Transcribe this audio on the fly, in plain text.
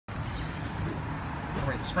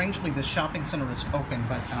right. Strangely, this shopping center is open,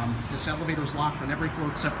 but this elevator is locked on every floor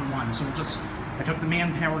except for one. So I took the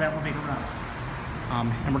man-powered elevator up,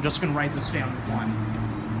 and we're just going to ride this down to one.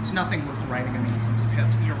 It's nothing worth riding. I mean, since it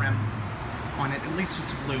has ERM on it, at least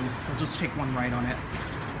it's blue. We'll just take one ride on it.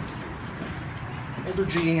 Older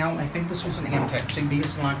GAL, I think this was an Amtech. Same B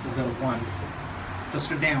is locked, we'll go to one. Just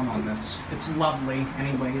go down on this. It's lovely,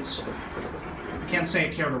 anyways. Can't say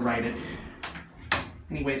I care to ride it.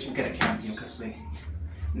 Anyways, we'll get a cab view because the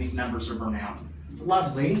numbers are burnt out.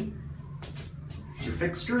 Lovely. Here's your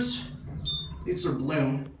fixtures. These are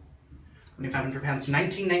blue. 2,500 pounds.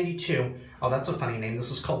 1992. Oh, that's a funny name.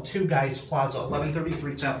 This is called Two Guys Plaza,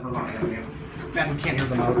 1133 South Vermont Avenue. Man, we can't hear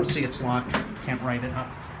the motor. See, it's locked. Can't ride it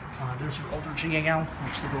up. There's your older GAL.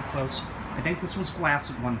 Watch the door close. I think this was glass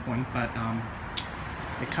at one point, but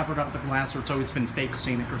they covered up the glass, or it's always been fake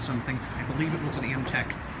scenic or something. I believe it was an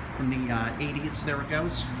Amtech from the 80s. There it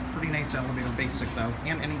goes. Pretty nice elevator, basic though.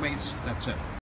 And anyways, that's it.